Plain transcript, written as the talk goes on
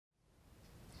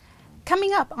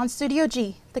Coming up on Studio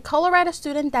G, the Colorado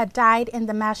student that died in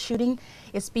the mass shooting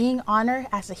is being honored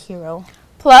as a hero.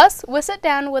 Plus, we sit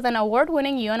down with an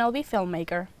award-winning UNLV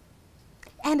filmmaker.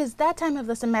 And it's that time of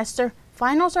the semester.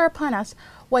 Finals are upon us.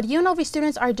 What UNLV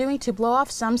students are doing to blow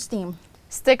off some steam.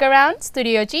 Stick around,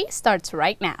 Studio G starts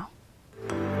right now.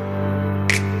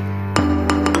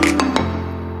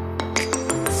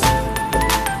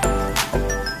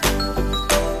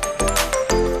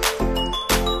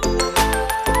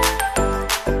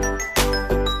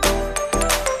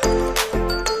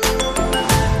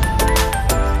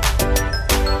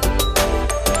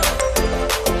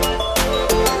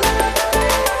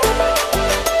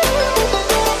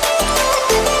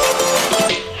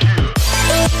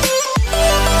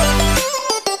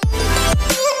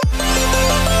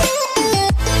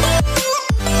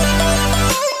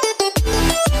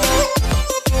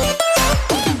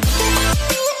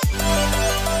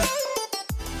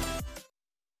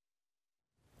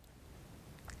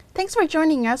 Thanks for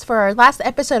joining us for our last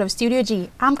episode of Studio G.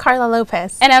 I'm Carla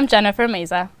Lopez. And I'm Jennifer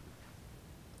Meza.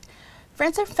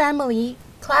 Friends and family,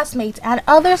 classmates, and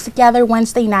others gather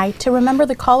Wednesday night to remember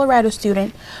the Colorado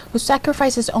student who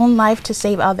sacrificed his own life to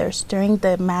save others during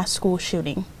the mass school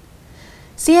shooting.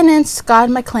 CNN's Scott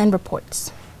McClellan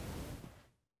reports.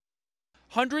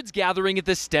 Hundreds gathering at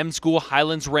the STEM school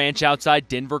Highlands Ranch outside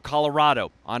Denver,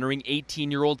 Colorado, honoring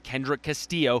 18-year-old Kendrick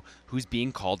Castillo, who's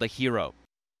being called a hero.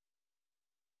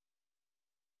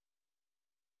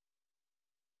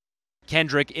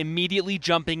 Kendrick immediately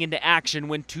jumping into action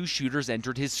when two shooters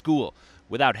entered his school,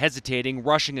 without hesitating,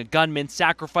 rushing a gunman,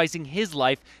 sacrificing his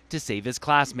life to save his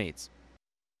classmates.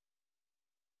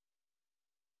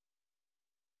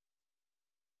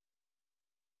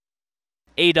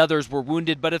 Eight others were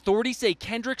wounded, but authorities say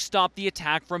Kendrick stopped the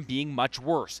attack from being much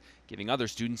worse, giving other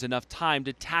students enough time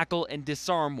to tackle and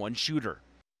disarm one shooter.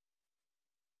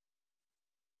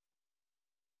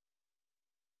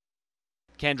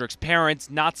 Kendrick's parents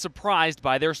not surprised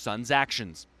by their son's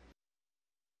actions.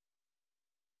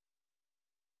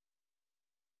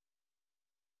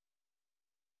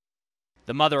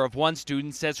 The mother of one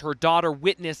student says her daughter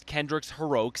witnessed Kendrick's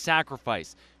heroic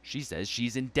sacrifice. She says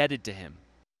she's indebted to him.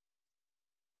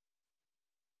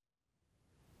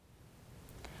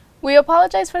 We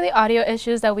apologize for the audio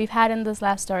issues that we've had in this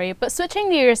last story, but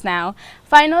switching gears now,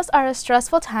 finals are a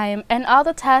stressful time and all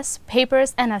the tests,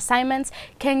 papers, and assignments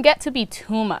can get to be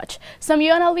too much. Some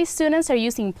UNLV students are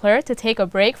using Plur to take a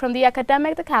break from the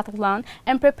academic decathlon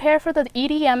and prepare for the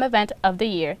EDM event of the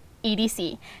year,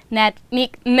 EDC. Nick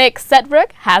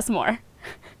Sedbrook has more.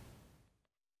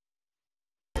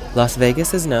 Las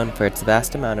Vegas is known for its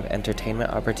vast amount of entertainment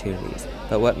opportunities,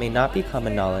 but what may not be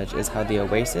common knowledge is how the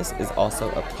Oasis is also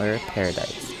a Plur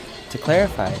paradise. To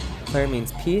clarify, Plur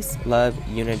means peace, love,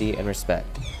 unity, and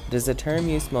respect. It is a term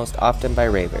used most often by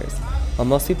ravers. While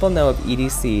most people know of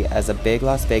EDC as a big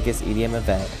Las Vegas EDM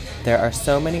event, there are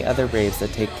so many other raves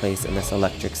that take place in this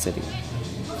electric city.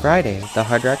 Friday, the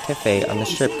Hard Rock Cafe on the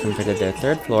Strip converted their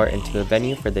third floor into a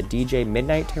venue for the DJ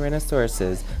Midnight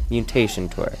Tyrannosaurus's Mutation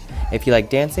Tour. If you like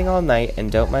dancing all night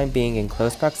and don't mind being in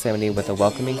close proximity with a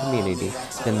welcoming community,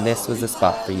 then this was the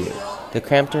spot for you. The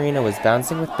cramped arena was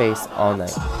bouncing with bass all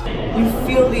night. You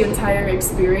feel the entire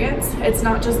experience. It's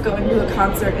not just going to a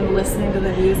concert and listening to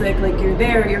the music. Like, you're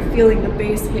there, you're feeling the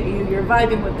bass hit you, you're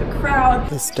vibing with the crowd.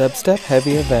 This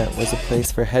dubstep-heavy event was a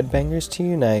place for headbangers to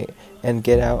unite and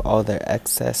get out all their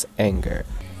excess anger.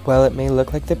 While it may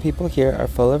look like the people here are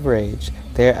full of rage,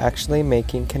 they are actually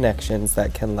making connections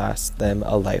that can last them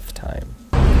a lifetime.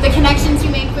 The connections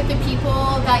you make with the people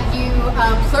that you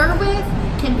Plur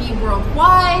with can be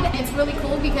worldwide. It's really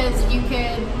cool because you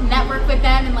could network with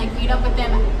them and like meet up with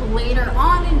them later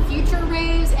on in future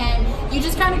raves, and you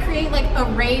just kind of create like a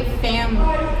rave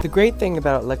family. The great thing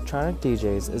about electronic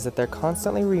DJs is that they're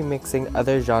constantly remixing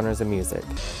other genres of music.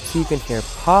 So you can hear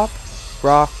pop,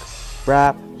 rock,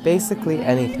 rap, basically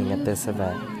anything at this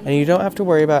event. And you don't have to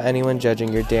worry about anyone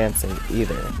judging your dancing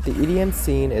either. The EDM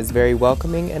scene is very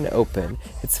welcoming and open.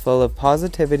 It's full of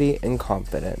positivity and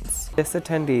confidence. This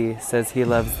attendee says he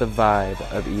loves the vibe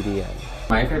of EDM.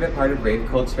 My favorite part of rave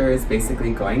culture is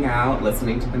basically going out,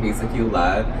 listening to the music you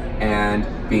love, and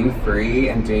being free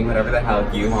and doing whatever the hell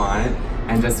you want,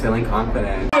 and just feeling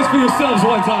confident. Thanks for yourselves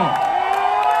one time.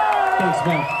 Thanks,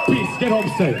 man. Peace. Get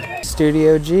home safe.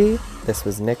 Studio G, this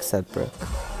was Nick Sedbrook.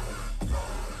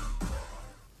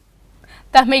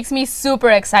 That makes me super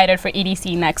excited for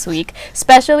EDC next week,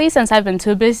 especially since I've been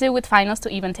too busy with finals to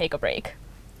even take a break.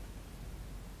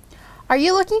 Are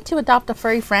you looking to adopt a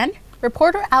furry friend?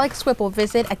 Reporter Alex Swipp will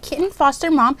visit a kitten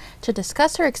foster mom to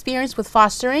discuss her experience with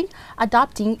fostering,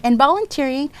 adopting, and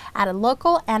volunteering at a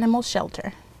local animal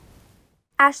shelter.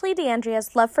 Ashley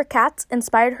DeAndrea's love for cats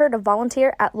inspired her to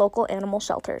volunteer at local animal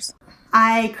shelters.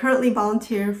 I currently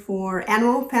volunteer for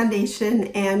Animal Foundation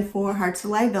and for Hearts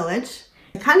Alive Village.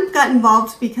 I kind of got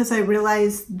involved because I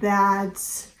realized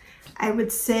that I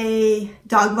would say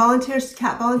dog volunteers to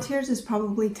cat volunteers is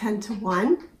probably 10 to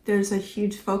 1. There's a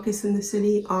huge focus in the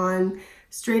city on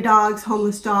stray dogs,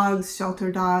 homeless dogs,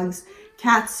 shelter dogs.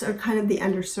 Cats are kind of the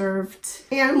underserved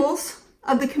animals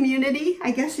of the community,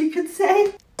 I guess you could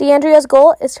say. DeAndrea's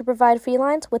goal is to provide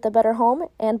felines with a better home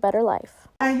and better life.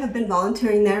 I have been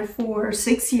volunteering there for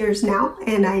 6 years now,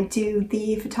 and I do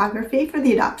the photography for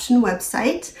the adoption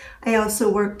website. I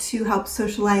also work to help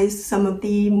socialize some of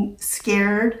the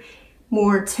scared,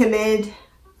 more timid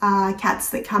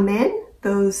cats that come in,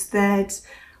 those that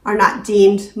are not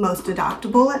deemed most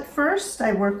adoptable at first.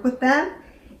 I work with them.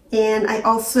 And I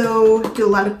also do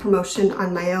a lot of promotion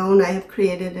on my own. I have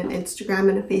created an Instagram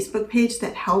and a Facebook page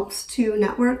that helps to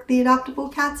network the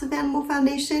adoptable cats of Animal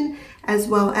Foundation, as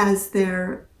well as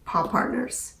their paw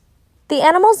partners. The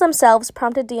animals themselves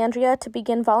prompted DeAndrea to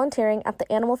begin volunteering at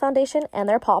the Animal Foundation and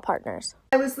their paw partners.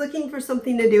 I was looking for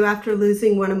something to do after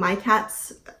losing one of my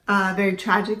cats very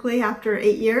tragically after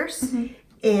 8 years.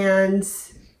 And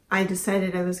I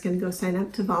decided I was going to go sign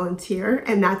up to volunteer,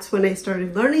 and that's when I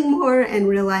started learning more and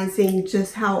realizing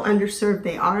just how underserved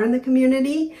they are in the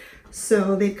community.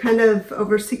 So they kind of,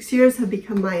 over 6 years, have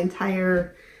become almost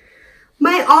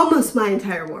my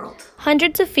entire world.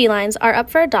 Hundreds of felines are up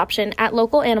for adoption at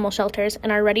local animal shelters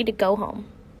and are ready to go home.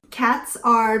 Cats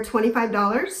are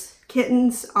 $25.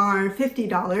 Kittens are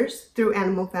 $50 through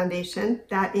Animal Foundation.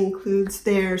 That includes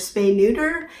their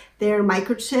spay-neuter, their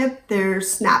microchip, their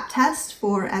SNAP test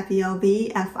for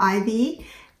FELV, FIV,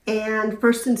 and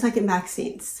first and second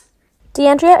vaccines.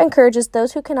 DeAndrea encourages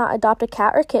those who cannot adopt a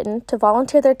cat or kitten to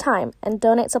volunteer their time and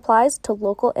donate supplies to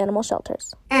local animal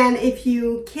shelters. And if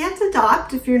you can't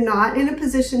adopt, if you're not in a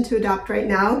position to adopt right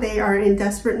now, they are in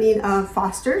desperate need of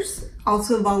fosters,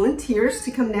 also volunteers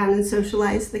to come down and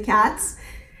socialize the cats.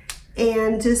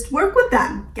 And just work with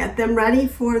them, get them ready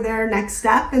for their next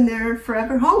step in their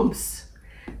forever homes.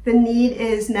 The need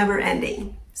is never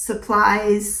ending.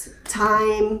 Supplies,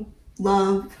 time,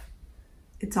 love,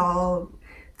 it's all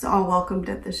welcomed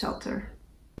at the shelter.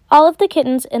 All of the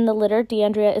kittens in the litter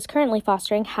DeAndrea is currently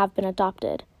fostering have been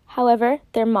adopted. However,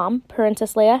 their mom,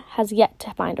 Princess Leia, has yet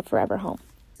to find a forever home.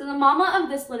 So the mama of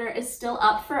this litter is still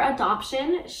up for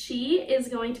adoption. She is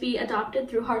going to be adopted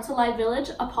through Hearts Alive Village,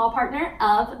 a paw partner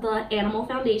of the Animal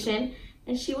Foundation,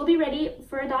 and she will be ready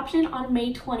for adoption on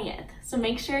May 20th. So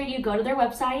make sure you go to their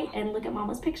website and look at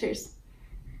mama's pictures.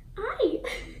 Hi!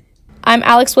 I'm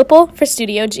Alex Whipple for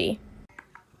Studio G.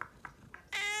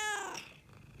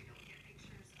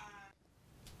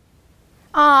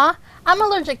 Aw, I'm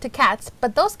allergic to cats,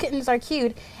 but those kittens are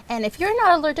cute. And if you're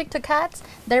not allergic to cats,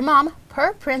 their mom,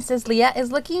 per Princess Leia,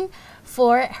 is looking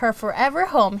for her forever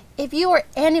home. If you or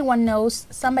anyone knows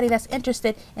somebody that's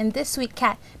interested in this sweet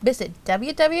cat, visit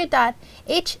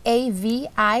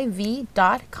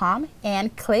www.haviv.com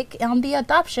and click on the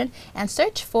adoption and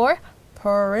search for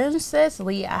Princess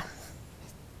Leia.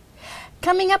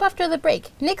 Coming up after the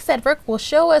break, Nick Sedgwick will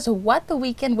show us what the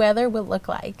weekend weather will look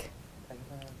like.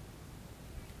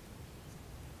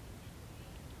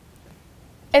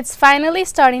 It's finally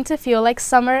starting to feel like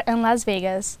summer in Las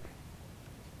Vegas.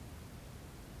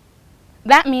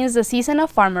 That means the season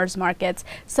of farmers markets,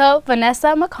 so Vanessa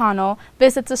McConnell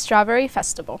visits a strawberry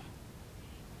festival.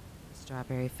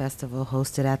 Strawberry Festival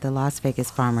hosted at the Las Vegas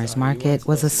Farmers Market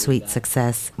was a sweet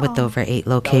success. With over 8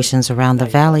 locations around the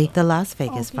valley, the Las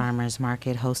Vegas Farmers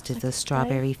Market hosted the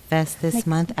Strawberry Fest this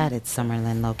month at its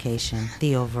Summerlin location.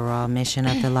 The overall mission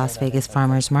of the Las Vegas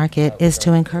Farmers Market is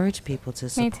to encourage people to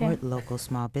support local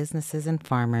small businesses and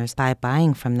farmers by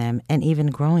buying from them and even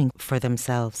growing for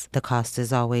themselves. The cost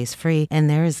is always free, and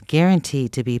there is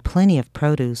guaranteed to be plenty of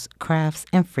produce, crafts,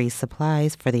 and free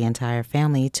supplies for the entire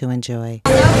family to enjoy.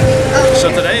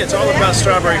 So today it's all about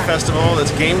Strawberry Festival.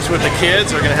 It's games with the kids.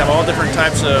 They're going to have all different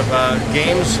types of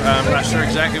games. I'm not sure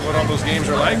exactly what all those games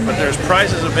are like, but there's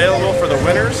prizes available for the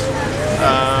winners.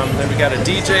 Then we got a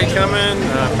DJ coming,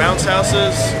 bounce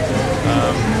houses,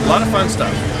 a lot of fun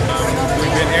stuff.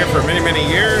 We've been here for many, many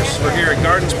years. We're here at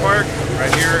Gardens Park,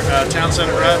 right here, Town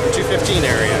Center Drive, the 215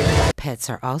 area. Pets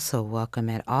are also welcome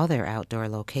at all their outdoor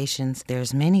locations.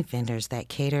 There's many vendors that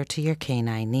cater to your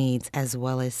canine needs, as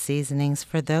well as seasonings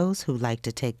for those who like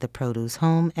to take the produce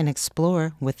home and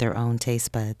explore with their own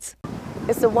taste buds.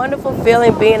 It's a wonderful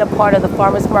feeling being a part of the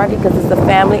farmers market because it's a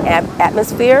family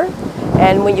atmosphere.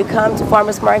 And when you come to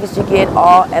farmers markets, you get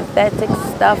all authentic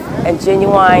stuff and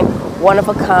genuine one of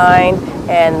a kind,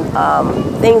 and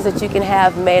things that you can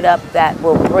have made up that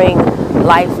will bring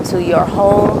life to your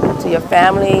home, to your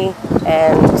family,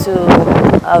 and to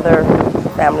other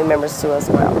family members too as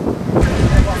well.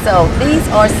 So these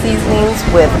are seasonings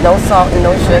with no salt and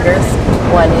no sugars.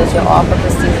 One is your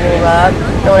all-purpose seasoning rub,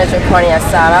 known as your carne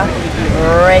asada.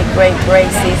 Great, great, great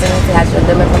seasoning. It has your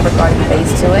lemon pepper garlic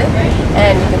base to it.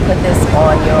 And you can put this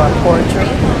on your poultry,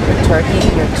 your turkey,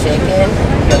 your chicken,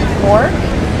 your pork.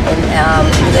 And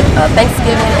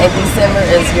Thanksgiving and December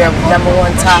is your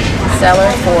 #1 top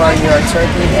seller for your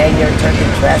turkey and your turkey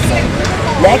dressing.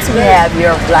 Next we have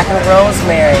your blackened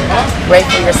rosemary, great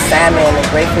for your salmon and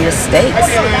great for your steaks,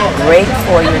 great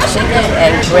for your chicken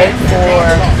and great for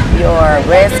your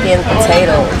red skin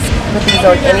potatoes. Put these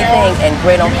on anything and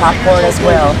great on popcorn as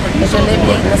well. Because you're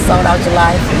alleviating the salt out your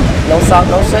life. No salt,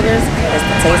 no sugars. It's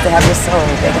the taste to have your soul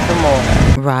begging for more.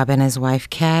 Rob and his wife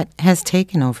Kat has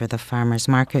taken over the farmers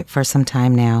market for some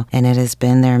time now, and it has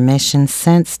been their mission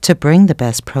since to bring the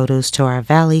best produce to our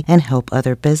valley and help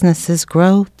other businesses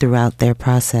grow throughout their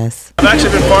process. I've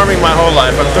actually been farming my whole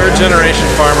life. I'm third-generation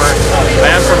farmer. I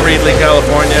am from Reedley,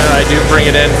 California. I do bring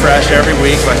it in fresh every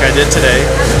week like I did today.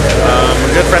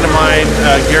 A good friend of mine,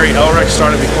 Gary Elric,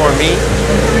 started before me.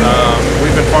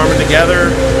 We've been farming together,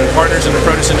 been partners in the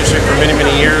produce industry for many,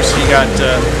 many years. He got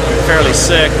fairly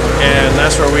sick, and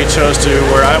that's where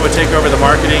I would take over the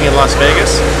marketing in Las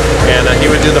Vegas, and he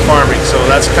would do the farming. So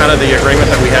that's kind of the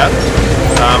agreement that we have.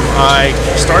 I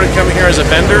started coming here as a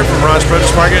vendor from Ron's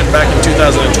Produce Market back in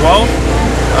 2012.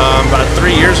 About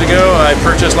 3 years ago, I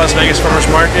purchased Las Vegas Farmers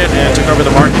Market and took over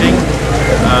the marketing,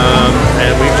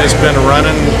 and we've just been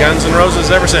running guns and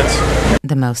roses ever since.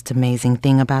 The most amazing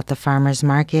thing about the farmers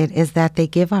market is that they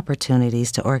give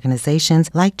opportunities to organizations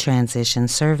like Transition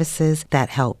Services that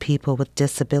help people with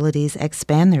disabilities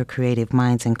expand their creative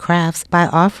minds and crafts by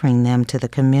offering them to the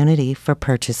community for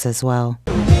purchase as well.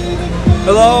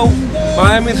 Hello,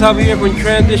 my name is Javier from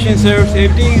Transition Services.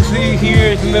 Everything you see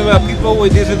here is made by people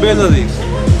with disabilities.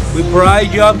 We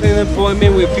provide jobs and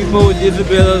employment with people with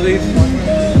disabilities.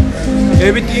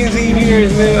 Everything you see here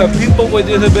is made by people with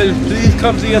disabilities. Please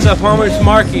come see us at Farmers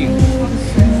Market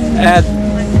at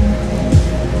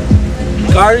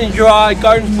Garden Drive,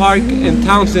 Garden Park, and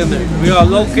Town Center. We are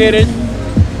located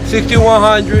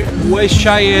 6100 West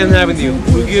Cheyenne Avenue.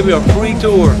 We'll give you a free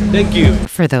tour. Thank you.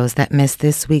 For those that missed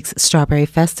this week's Strawberry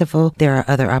Festival, there are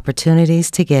other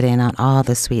opportunities to get in on all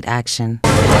the sweet action.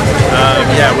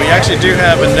 Yeah, we actually do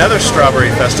have another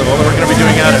Strawberry Festival that we're going to be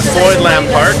doing out at Floyd Lamb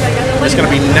Park. It's going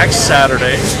to be next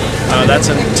Saturday. That's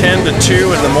at 10 to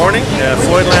 2 in the morning.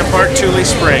 Floyd Lamb Park, Tule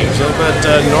Springs, a little bit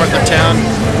north of town,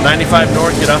 95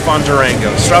 north, get up on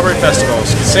Durango. Strawberry Festival.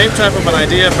 Same type of an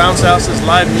idea, bounce houses,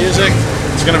 live music.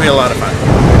 It's going to be a lot of fun.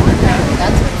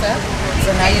 That's what's up.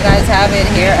 So now you guys have it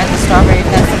here at the Strawberry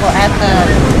Festival at the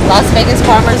Las Vegas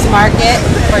Farmers Market.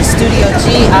 For Studio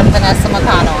G, I'm Vanessa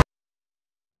McConnell.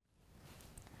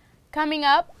 Coming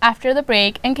up after the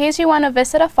break, in case you want to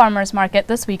visit a farmer's market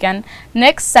this weekend,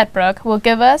 Nick Setbrook will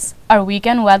give us our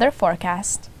weekend weather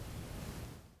forecast.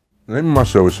 The name of my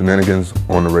show is Shenanigans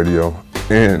on the Radio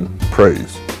and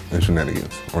Praise and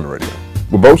Shenanigans on the Radio.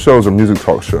 Well, both shows are music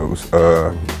talk shows.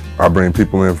 I bring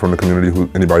people in from the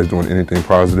community, anybody's doing anything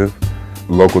positive,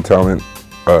 local talent,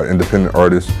 independent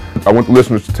artists. I want the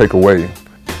listeners to take away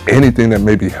anything that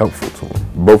may be helpful to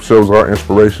them. Both shows are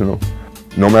inspirational.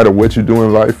 No matter what you do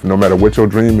in life, no matter what your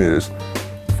dream is,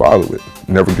 follow it.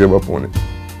 Never give up on it.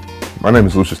 My name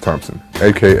is Lucius Thompson,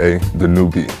 aka The New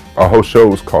B. Our whole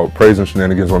show is called Praise and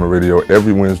Shenanigans on the Radio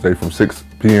every Wednesday from 6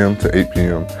 p.m. to 8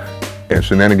 p.m. and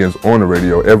Shenanigans on the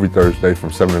Radio every Thursday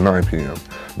from 7 to 9 p.m.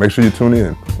 Make sure you tune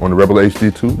in on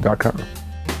therebelhd2.com.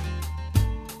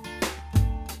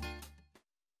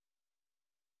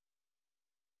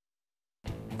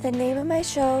 The name of my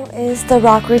show is The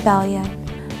Rock Rebellion.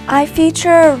 I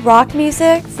feature rock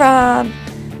music from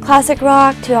classic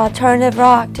rock to alternative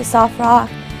rock to soft rock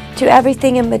to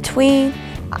everything in between.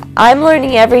 I'm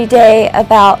learning every day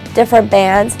about different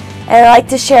bands, and I like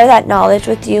to share that knowledge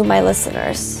with you, my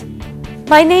listeners.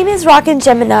 My name is Rockin'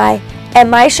 Gemini, and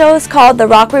my show is called The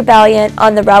Rock Rebellion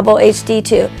on the Rebel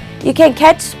HD2. You can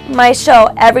catch my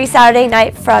show every Saturday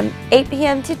night from 8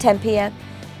 p.m. to 10 p.m.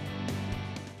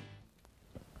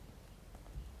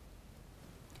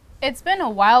 It's been a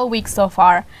wild week so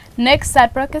far. Nick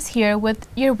Setbrook is here with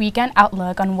your weekend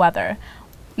outlook on weather.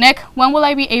 Nick, when will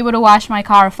I be able to wash my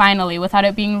car finally without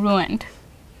it being ruined?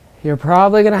 You're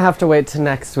probably going to have to wait till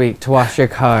next week to wash your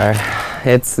car.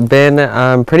 It's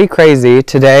been pretty crazy.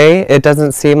 Today, it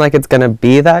doesn't seem like it's going to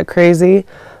be that crazy,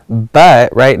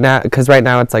 But right now, because right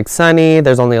now it's like sunny,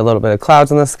 there's only a little bit of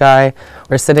clouds in the sky.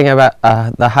 We're sitting about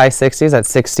the high 60s at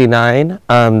 69.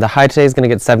 The high today is going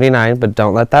to get 79, but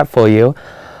don't let that fool you.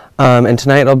 And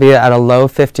tonight it'll be at a low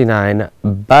 59,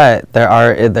 but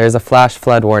there's a flash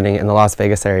flood warning in the Las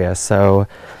Vegas area. So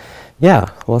yeah,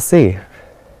 we'll see.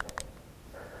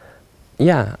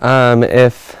 Yeah,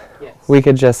 if we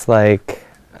could just like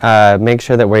make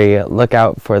sure that we look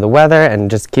out for the weather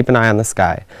and just keep an eye on the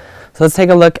sky. So let's take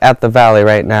a look at the valley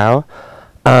right now.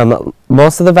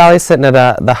 Most of the valley is sitting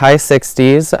at the high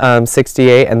 60s,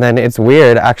 68, and then it's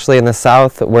weird. Actually, in the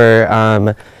south, we're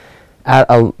at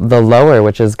the lower,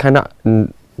 which is kind of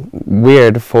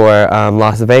weird for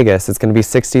Las Vegas. It's going to be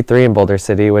 63 in Boulder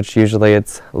City, which usually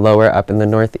it's lower up in the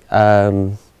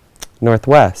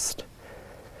northwest.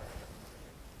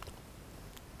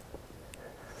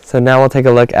 So now we'll take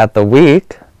a look at the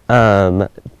week.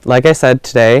 Like I said,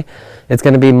 today it's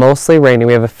going to be mostly rainy.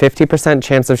 We have a 50%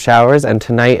 chance of showers, and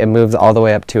tonight it moves all the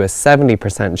way up to a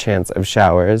 70% chance of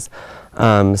showers.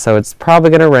 So it's probably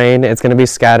going to rain. It's going to be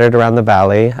scattered around the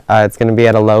valley. It's going to be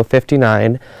at a low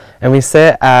 59, and we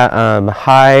sit at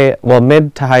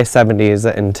mid to high 70s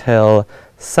until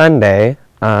Sunday,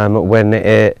 when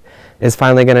it is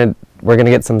finally we're going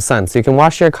to get some sun. So you can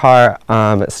wash your car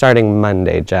starting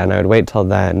Monday, Jen. I would wait till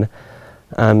then.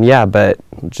 Yeah, but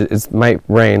it might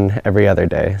rain every other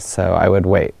day, so I would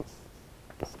wait.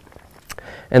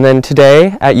 And then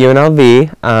today at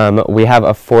UNLV, we have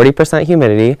a 40%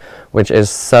 humidity, which is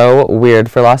so weird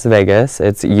for Las Vegas.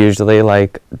 It's usually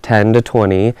like 10 to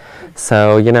 20.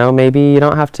 So, you know, maybe you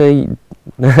don't have to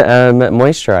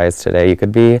moisturize today. You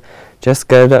could be just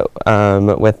good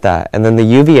with that. And then the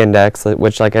UV index,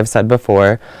 which like I've said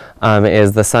before,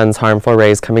 is the sun's harmful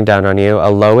rays coming down on you. A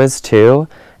low is 2.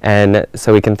 And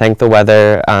so we can thank the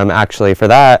weather actually for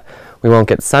that. We won't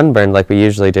get sunburned like we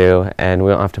usually do, and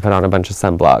we don't have to put on a bunch of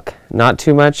sunblock. Not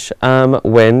too much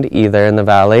wind either in the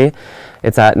valley.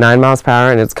 It's at 9 miles per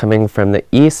hour, and it's coming from the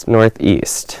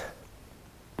east-northeast.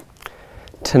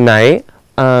 Tonight,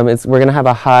 we're going to have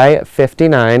a high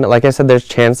 59. Like I said, there's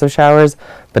chance of showers,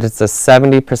 but it's a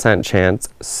 70% chance.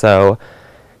 So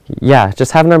yeah,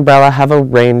 just have an umbrella, have a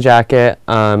rain jacket,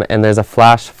 and there's a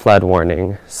flash flood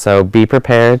warning. So be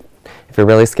prepared. If you're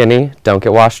really skinny, don't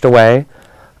get washed away.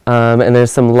 And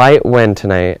there's some light wind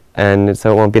tonight, and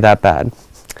so it won't be that bad.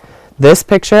 This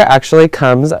picture actually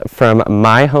comes from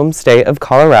my home state of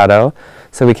Colorado,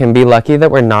 so we can be lucky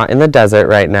that we're not in the desert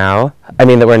right now. I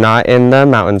mean, that we're not in the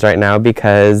mountains right now,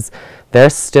 because they're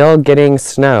still getting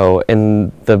snow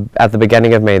at the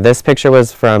beginning of May. This picture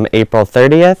was from April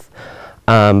 30th.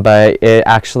 But it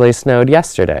actually snowed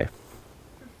yesterday.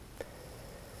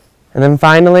 And then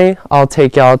finally, I'll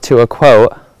take y'all to a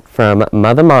quote from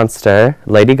Mother Monster,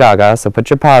 Lady Gaga, so put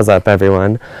your paws up,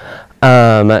 everyone.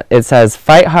 It says,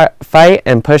 fight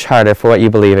and push harder for what you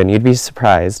believe in. You'd be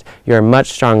surprised. You're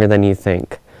much stronger than you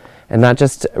think. And that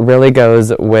just really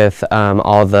goes with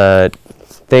all the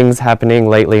things happening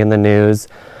lately in the news.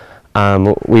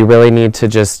 We really need to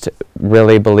just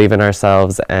really believe in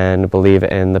ourselves and believe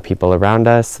in the people around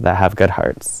us that have good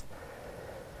hearts.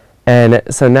 And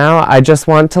so now I just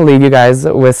want to leave you guys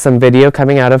with some video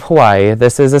coming out of Hawaii.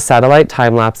 This is a satellite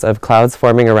time lapse of clouds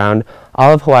forming around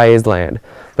all of Hawaii's land,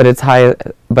 but its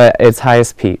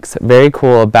highest peaks. Very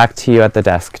cool. Back to you at the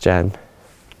desk, Jen.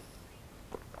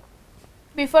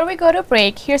 Before we go to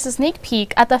break, here's a sneak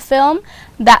peek at the film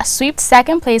that swept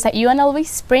second place at UNLV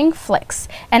Spring Flicks.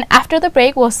 And after the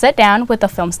break, we'll sit down with the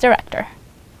film's director.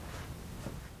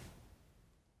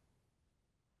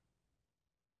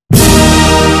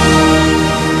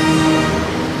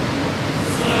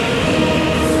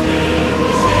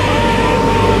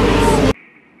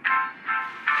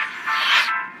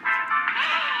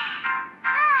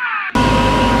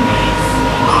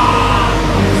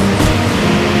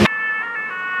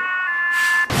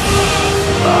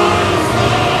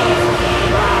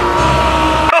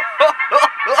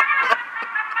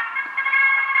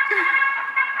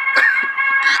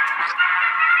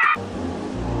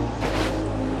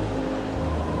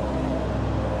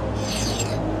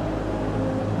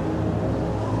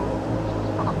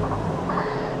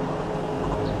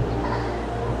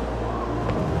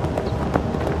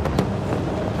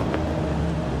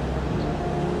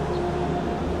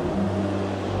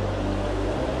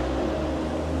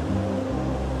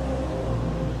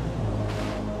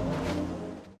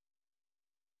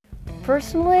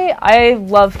 Personally, I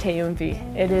love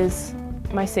KUNV. It is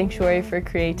my sanctuary for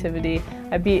creativity.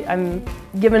 I'm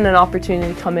given an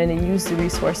opportunity to come in and use the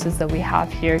resources that we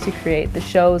have here to create the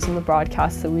shows and the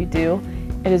broadcasts that we do.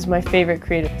 It is my favorite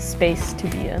creative space to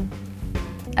be in.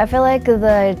 I feel like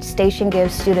the station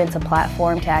gives students a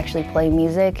platform to actually play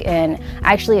music and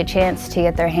actually a chance to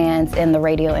get their hands in the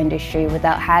radio industry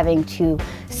without having to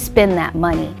spend that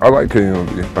money. I like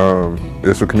KUNV.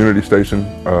 It's a community station.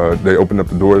 They opened up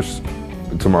the doors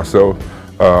to myself,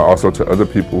 also to other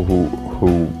people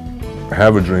who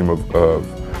have a dream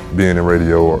of being in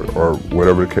radio or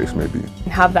whatever the case may be.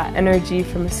 Have that energy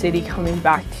from the city coming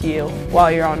back to you while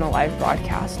you're on a live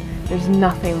broadcast. There's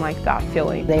nothing like that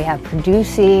feeling. They have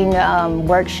producing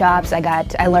workshops.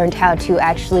 I learned how to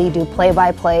actually do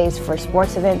play-by-plays for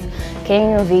sports events.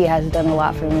 KUNV has done a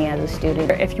lot for me as a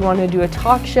student. If you want to do a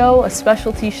talk show, a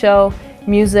specialty show,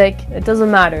 music, it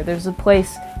doesn't matter. There's a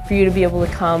place for you to be able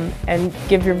to come and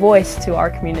give your voice to our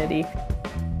community.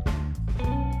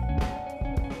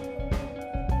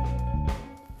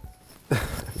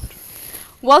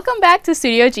 Welcome back to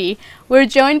Studio G. We're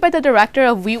joined by the director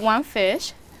of We Want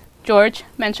Fish, George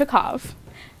Menchikov.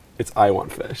 It's I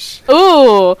Want Fish.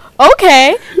 Ooh,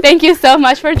 okay. Thank you so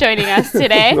much for joining us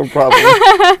today. No problem.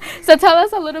 So tell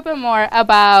us a little bit more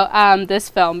about this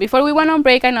film. Before we went on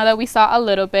break, I know that we saw a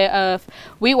little bit of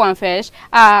We Want Fish,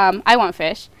 I Want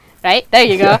Fish, right? There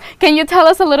you go. Can you tell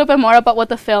us a little bit more about what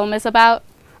the film is about?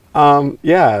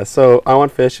 Yeah, so I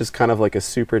Want Fish is kind of like a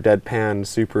super deadpan,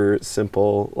 super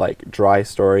simple, like dry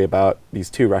story about these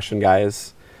two Russian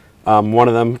guys. One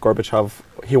of them, Gorbachev,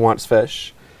 he wants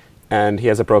fish, and he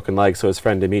has a broken leg, so his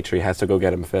friend Dmitry has to go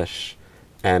get him fish,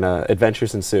 and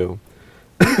adventures ensue.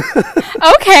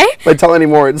 Okay. If I tell any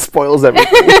more, it spoils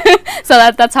everything. So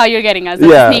that's how you're getting us,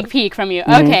 a sneak peek from you.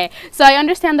 Mm-hmm. Okay, so I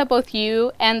understand that both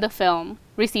you and the film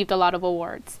received a lot of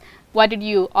awards. What did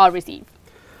you all receive?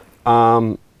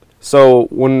 So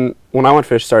when I Want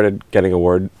Fish started getting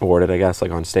awarded, I guess,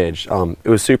 like on stage, it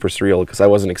was super surreal because I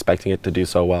wasn't expecting it to do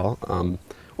so well.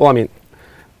 Well, I mean,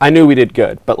 I knew we did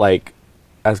good, but like,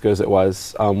 as good as it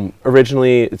was.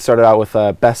 Originally, it started out with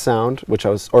Best Sound,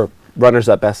 or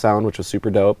Runners-Up Best Sound, which was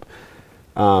super dope.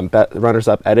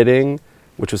 Runners-Up Editing,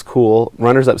 which was cool.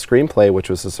 Runners-Up Screenplay, which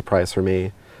was a surprise for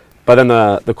me. But then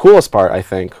the coolest part, I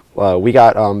think, we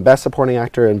got Best Supporting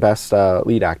Actor and Best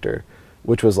Lead Actor,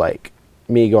 which was like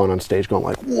me going on stage going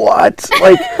like, what?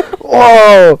 Like,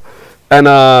 whoa! And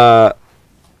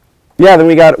yeah, then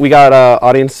we got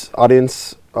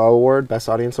audience award, Best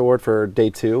Audience Award for day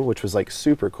 2, which was like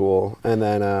super cool. And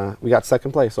then we got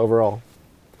second place overall.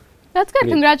 That's good.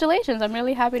 Congratulations. I'm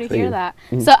really happy to hear that.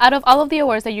 Mm-hmm. So out of all of the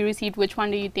awards that you received, which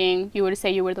one do you think you would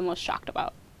say you were the most shocked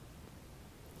about?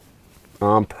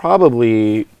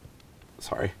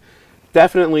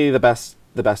 Definitely the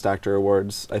best actor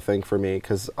awards, I think, for me,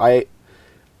 because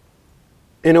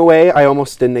in a way, I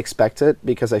almost didn't expect it,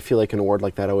 because I feel like an award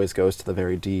like that always goes to the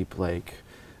very deep, like,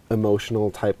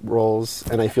 emotional type roles,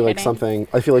 and I feel like something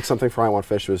for I Want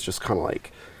Fish was just kind of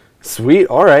like, sweet,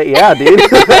 all right, yeah, dude.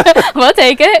 We'll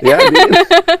take it. Yeah,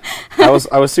 dude.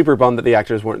 I was super bummed that the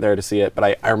actors weren't there to see it,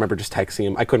 but I remember just texting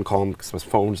him. I couldn't call him because my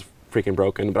phone's freaking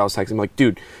broken, but I was texting him like,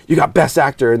 dude, you got Best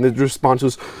Actor, and the response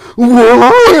was,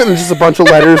 what? And just a bunch of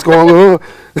letters going, oh.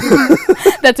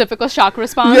 The typical shock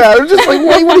response. Yeah, I'm just like,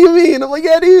 wait, what do you mean? I'm like,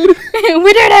 yeah, dude.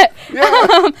 We did it.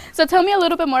 Yeah. So tell me a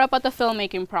little bit more about the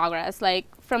filmmaking progress, like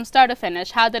from start to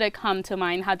finish. How did it come to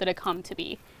mind? How did it come to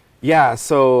be? Yeah,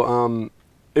 so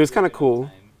it was kind of cool.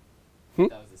 That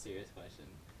was a serious question.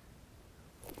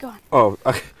 Go on. Oh,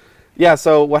 okay. Yeah.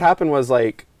 So what happened was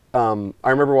like, I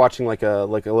remember watching like a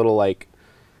little like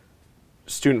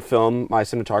student film my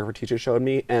cinematographer teacher showed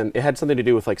me, and it had something to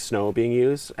do with like snow being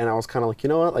used, and I was kind of like, you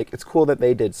know what, like it's cool that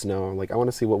they did snow. Like I want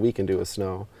to see what we can do with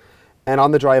snow. And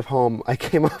on the drive home, I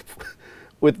came up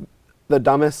with the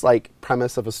dumbest like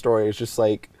premise of a story. It's just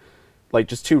like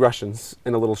just two Russians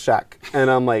in a little shack, and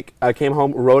I'm like, I came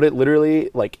home, wrote it literally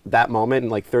like that moment in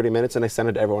like 30 minutes, and I sent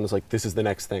it to everyone. I was like, this is the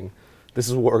next thing. This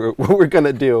is what we're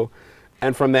gonna do.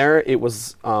 And from there, it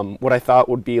was what I thought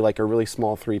would be like a really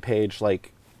small 3-page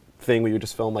like thing we would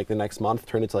just film like the next month,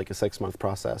 turned into like a 6-month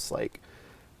process. Like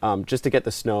just to get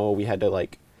the snow, we had to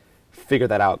like figure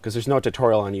that out, because there's no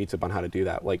tutorial on YouTube on how to do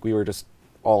that. Like we were just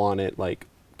all on it, like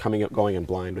going in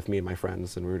blind with me and my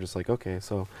friends, and we were just like, okay,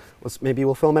 so maybe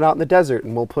we'll film it out in the desert,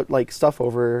 and we'll put like stuff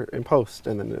over in post,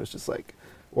 and then it was just like,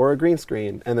 or a green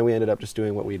screen, and then we ended up just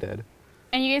doing what we did.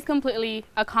 And you guys completely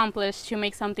accomplished to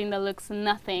make something that looks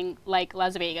nothing like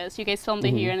Las Vegas. You guys filmed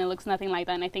it here, and it looks nothing like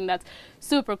that, and I think that's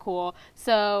super cool.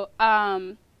 So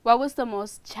what was the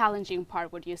most challenging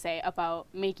part, would you say, about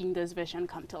making this vision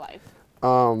come to life?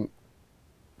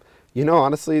 You know,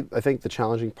 honestly, I think the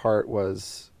challenging part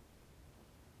was,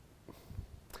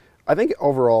 I think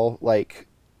overall, like,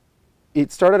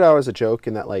 it started out as a joke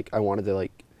in that, like, I wanted to,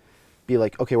 like, be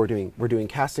like, okay, we're doing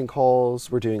casting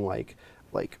calls, we're doing, like,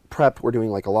 like prep. We're doing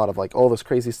like a lot of like all this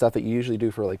crazy stuff that you usually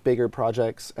do for like bigger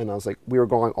projects. And I was like, we were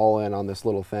going all in on this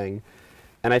little thing.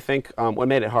 And I think what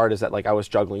made it hard is that like I was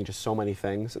juggling just so many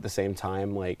things at the same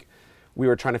time. Like we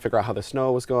were trying to figure out how the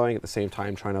snow was going at the same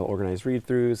time, trying to organize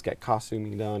read-throughs, get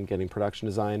costuming done, getting production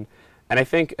design. And I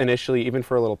think initially, even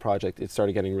for a little project, it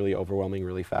started getting really overwhelming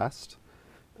really fast.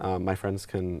 My friends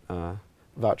can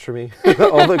vouch for me.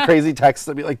 All the crazy texts,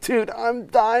 I'd be like, dude, I'm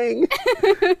dying.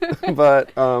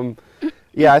 But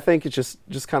yeah, I think it's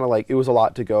just kind of like, it was a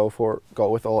lot to go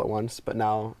with all at once. But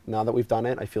now that we've done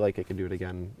it, I feel like I can do it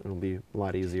again. It'll be a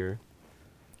lot easier.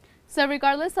 So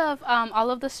regardless of all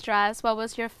of the stress, what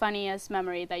was your funniest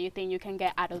memory that you think you can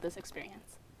get out of this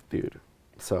experience? Dude,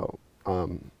 so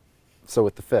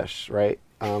with the fish, right?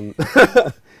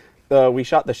 We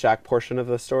shot the shack portion of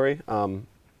the story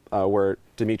where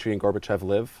Dmitry and Gorbachev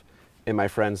live in my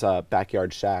friend's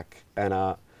backyard shack.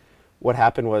 And what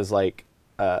happened was like,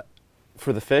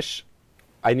 for the fish,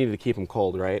 I needed to keep them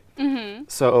cold, right? Mm-hmm.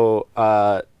 So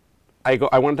I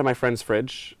went to my friend's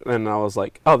fridge and I was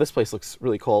like, oh, this place looks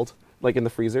really cold, like in the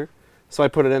freezer. So I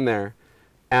put it in there.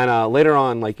 And later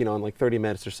on, like, you know, in like 30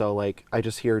 minutes or so, like I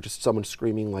just hear just someone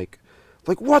screaming like,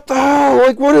 what the hell?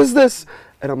 Like, what is this?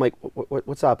 And I'm like,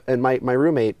 what's up? And my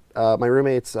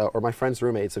roommate's or my friend's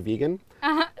roommate's a vegan.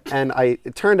 Uh-huh. And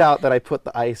it turned out that I put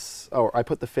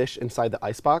the fish inside the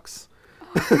ice box.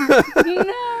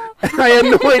 No. I had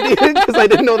no idea because I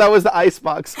didn't know that was the ice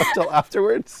box until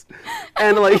afterwards.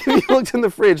 And like, if you looked in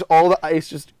the fridge, all the ice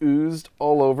just oozed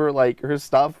all over like her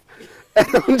stuff. And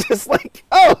I'm just like,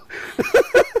 oh,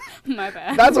 my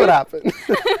bad. That's what happened.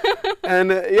 And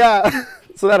yeah,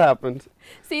 so that happened.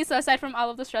 See, so aside from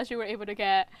all of the stress, you were able to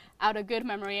get out a good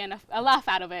memory and a laugh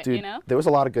out of it. Dude, you know? There was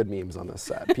a lot of good memes on this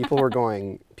set. People were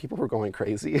going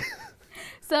crazy.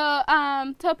 So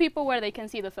tell people where they can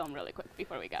see the film really quick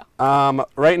before we go.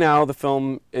 Right now, the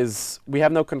film we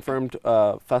have no confirmed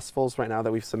festivals right now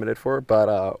that we've submitted for,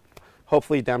 but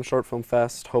hopefully Damn Short Film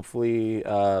Fest, hopefully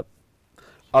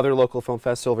other local film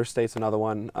fest, Silver State's another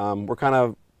one.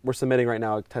 We're submitting right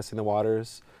now, testing the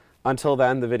waters. Until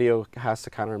then, the video has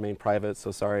to kind of remain private,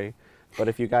 so sorry. But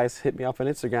if you guys hit me up on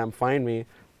Instagram, find me,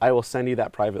 I will send you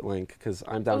that private link because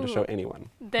I'm down to show anyone.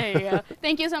 There you go.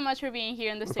 Thank you so much for being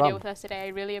here in the studio with us today. I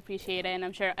really appreciate it, and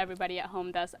I'm sure everybody at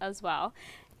home does as well.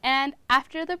 And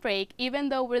after the break, even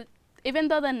though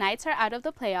the Knights are out of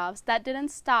the playoffs, that didn't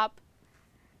stop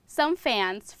some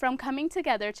fans from coming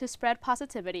together to spread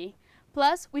positivity.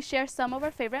 Plus, we share some of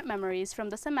our favorite memories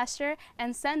from the semester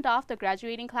and send off the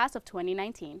graduating class of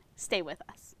 2019. Stay with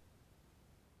us.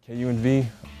 UNLV,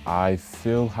 I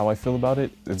feel how I feel about it.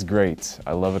 It's great.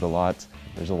 I love it a lot.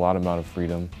 There's a lot amount of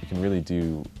freedom. You can really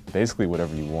do basically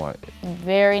whatever you want.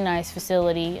 Very nice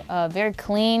facility, very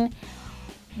clean.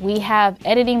 We have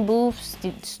editing booths,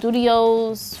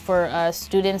 studios for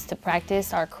students to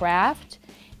practice our craft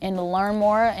and to learn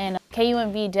more. And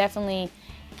KUNV definitely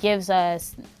gives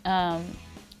us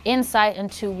insight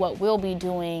into what we'll be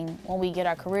doing when we get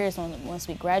our careers, once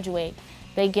we graduate.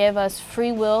 They give us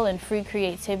free will and free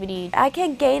creativity. I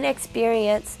can gain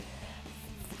experience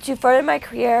to further my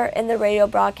career in the radio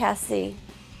broadcasting,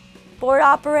 board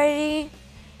operating,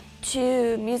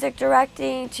 to music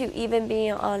directing, to even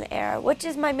being on air, which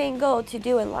is my main goal to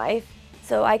do in life.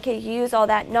 So I can use all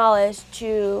that knowledge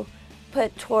to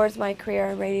put towards my career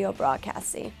in radio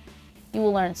broadcasting. You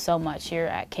will learn so much here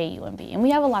at KUNV, and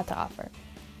we have a lot to offer.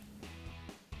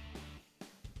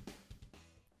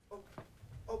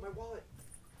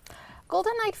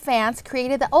 Golden Knight fans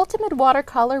created the ultimate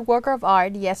watercolor work of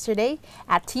art yesterday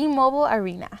at T-Mobile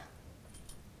Arena.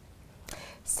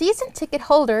 Season ticket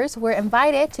holders were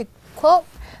invited to quote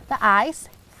the ice.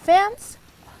 Fans,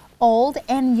 old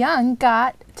and young,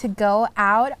 got to go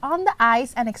out on the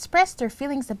ice and express their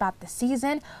feelings about the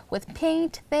season with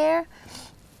paint. There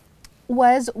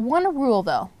was one rule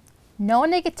though. No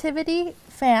negativity.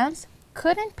 Fans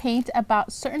couldn't paint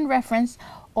about certain reference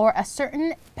or a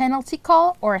certain penalty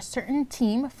call or a certain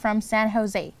team from San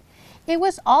Jose. It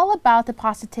was all about the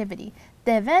positivity.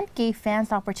 The event gave fans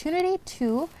the opportunity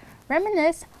to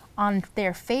reminisce on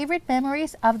their favorite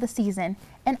memories of the season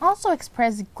and also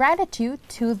express gratitude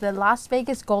to the Las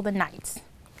Vegas Golden Knights.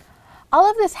 All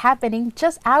of this happening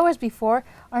just hours before,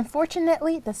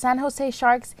 unfortunately, the San Jose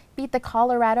Sharks beat the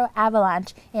Colorado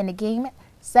Avalanche in a game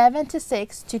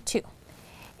 7-6-2.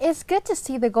 It's good to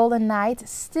see the Golden Knights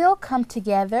still come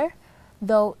together,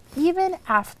 though, even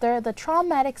after the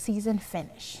traumatic season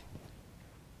finish.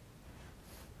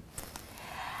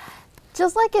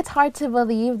 Just like it's hard to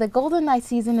believe the Golden Knight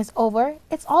season is over,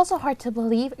 it's also hard to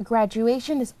believe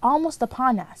graduation is almost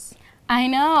upon us. I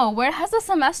know. Where has the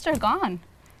semester gone?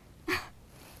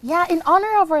 Yeah, in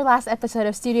honor of our last episode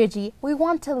of Studio G, we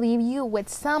want to leave you with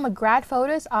some grad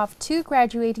photos of 2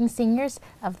 graduating seniors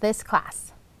of this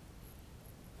class.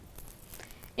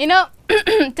 You know,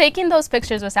 taking those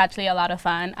pictures was actually a lot of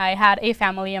fun. I had a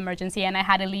family emergency and I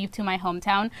had to leave to my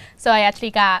hometown, so I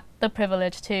actually got the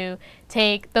privilege to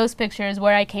take those pictures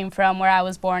where I came from, where I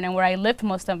was born, and where I lived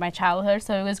most of my childhood.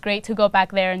 So it was great to go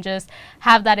back there and just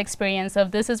have that experience of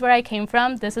this is where I came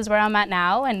from, this is where I'm at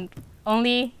now, and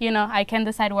only, you know, I can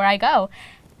decide where I go.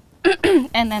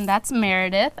 And then that's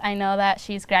Meredith. I know that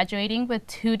she's graduating with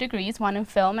 2 degrees, one in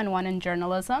film and one in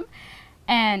journalism.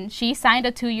 And she signed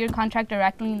a 2-year contract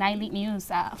directly Nightly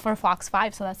News for Fox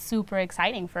 5, so that's super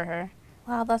exciting for her.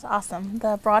 Wow, that's awesome.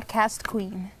 The broadcast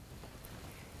queen.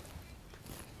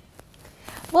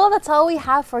 Well, that's all we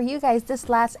have for you guys this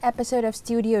last episode of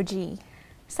Studio G.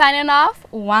 Signing off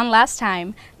one last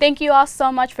time. Thank you all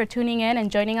so much for tuning in and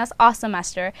joining us all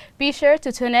semester. Be sure to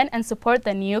tune in and support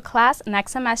the new class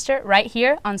next semester right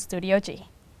here on Studio G.